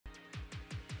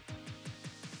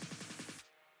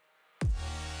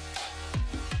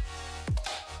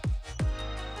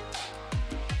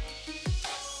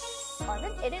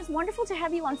Arvind. It is wonderful to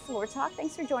have you on Floor Talk.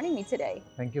 Thanks for joining me today.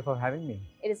 Thank you for having me.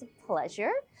 It is a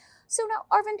pleasure. So now,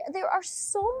 Arvind, there are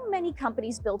so many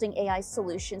companies building AI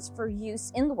solutions for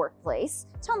use in the workplace.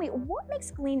 Tell me, what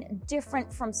makes Glean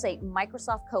different from, say,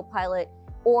 Microsoft Copilot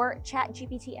or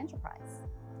ChatGPT Enterprise?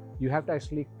 You have to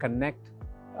actually connect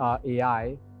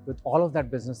AI with all of that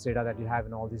business data that you have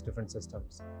in all these different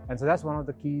systems. And so that's one of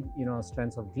the key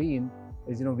strengths of Glean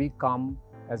is we come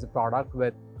as a product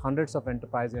with hundreds of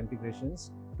enterprise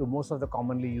integrations to most of the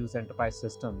commonly used enterprise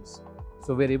systems.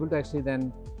 So we're able to actually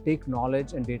then take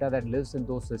knowledge and data that lives in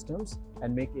those systems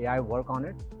and make AI work on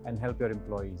it and help your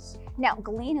employees. Now,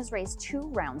 Glean has raised 2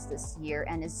 rounds this year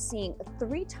and is seeing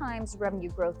 3 times revenue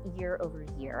growth year over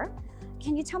year.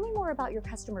 Can you tell me more about your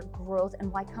customer growth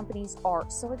and why companies are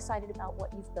so excited about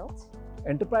what you've built?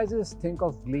 Enterprises think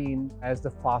of Glean as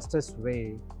the fastest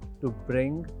way to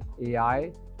bring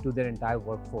AI to their entire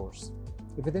workforce.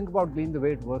 If you think about Glean, the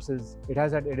way it works is it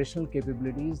has that additional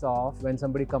capabilities of when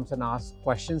somebody comes and asks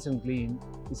questions in Glean,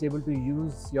 it's able to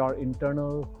use your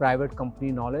internal private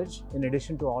company knowledge in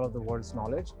addition to all of the world's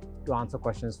knowledge to answer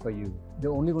questions for you.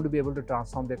 They're only going to be able to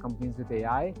transform their companies with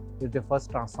AI if they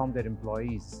first transform their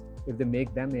employees, if they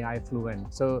make them AI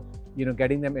fluent. So,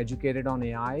 getting them educated on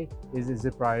AI is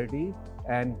a priority.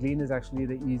 And Glean is actually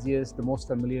the easiest, the most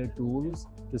familiar tools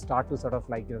to start to sort of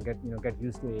get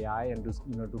used to AI and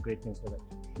do great things with it.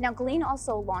 Now, Glean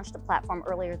also launched a platform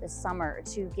earlier this summer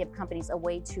to give companies a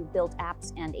way to build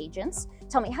apps and agents.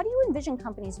 Tell me, how do you envision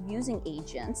companies using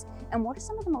agents, and what are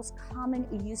some of the most common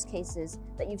use cases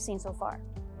that you've seen so far?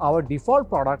 Our default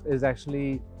product is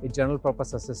actually a general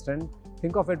purpose assistant.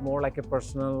 Think of it more like a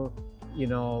personal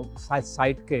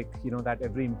sidekick, that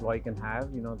every employee can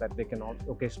have, that they can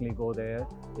occasionally go there,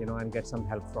 and get some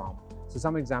help from. So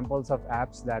some examples of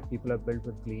apps that people have built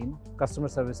with Glean: customer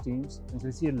service teams. And so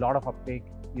we see a lot of uptake,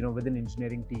 within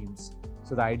engineering teams.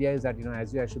 So the idea is that,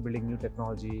 as you're actually building new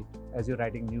technology, as you're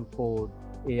writing new code,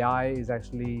 AI is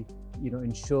actually,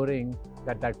 ensuring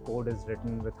that that code is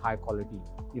written with high quality.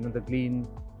 The Glean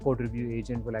code review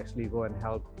agent will actually go and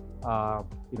help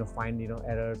find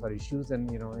errors or issues in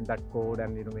that code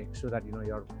and make sure that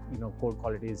your code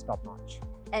quality is top notch.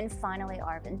 And finally,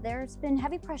 Arvind, there's been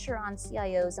heavy pressure on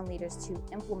CIOs and leaders to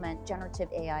implement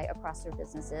generative AI across their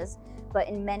businesses, but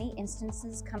in many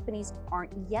instances, companies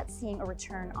aren't yet seeing a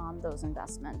return on those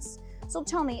investments. So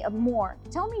tell me more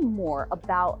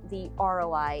about the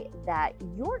ROI that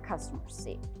your customers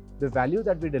see. The value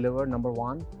that we deliver, number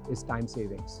one, is time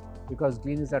savings. Because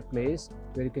Glean is that place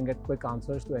where you can get quick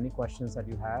answers to any questions that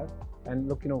you have. And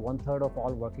look, 1/3 of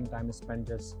all working time is spent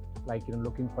just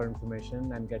looking for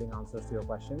information and getting answers to your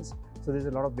questions. So there's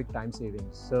a lot of big time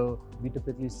savings. So we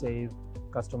typically save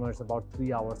customers about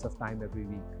 3 hours of time every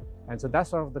week. And so that's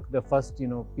sort of the first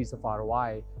piece of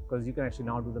ROI, because you can actually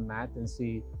now do the math and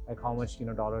see how much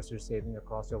dollars you're saving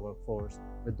across your workforce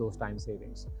with those time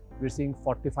savings. We're seeing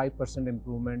 45%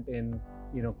 improvement in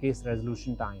case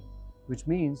resolution time, which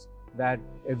means that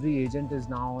every agent is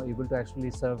now able to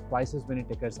actually serve twice as many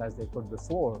tickets as they could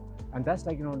before. And that's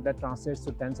that translates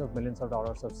to tens of millions of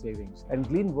dollars of savings. And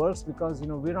Glean works because,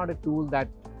 we're not a tool that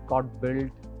got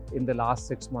built in the last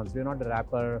 6 months. We're not a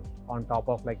wrapper on top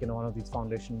of one of these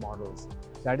foundation models.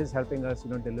 That is helping us,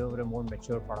 deliver a more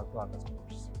mature product to our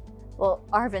customers. Well,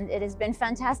 Arvind, it has been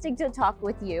fantastic to talk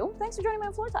with you. Thanks for joining me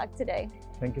on Floor Talk today.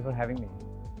 Thank you for having me.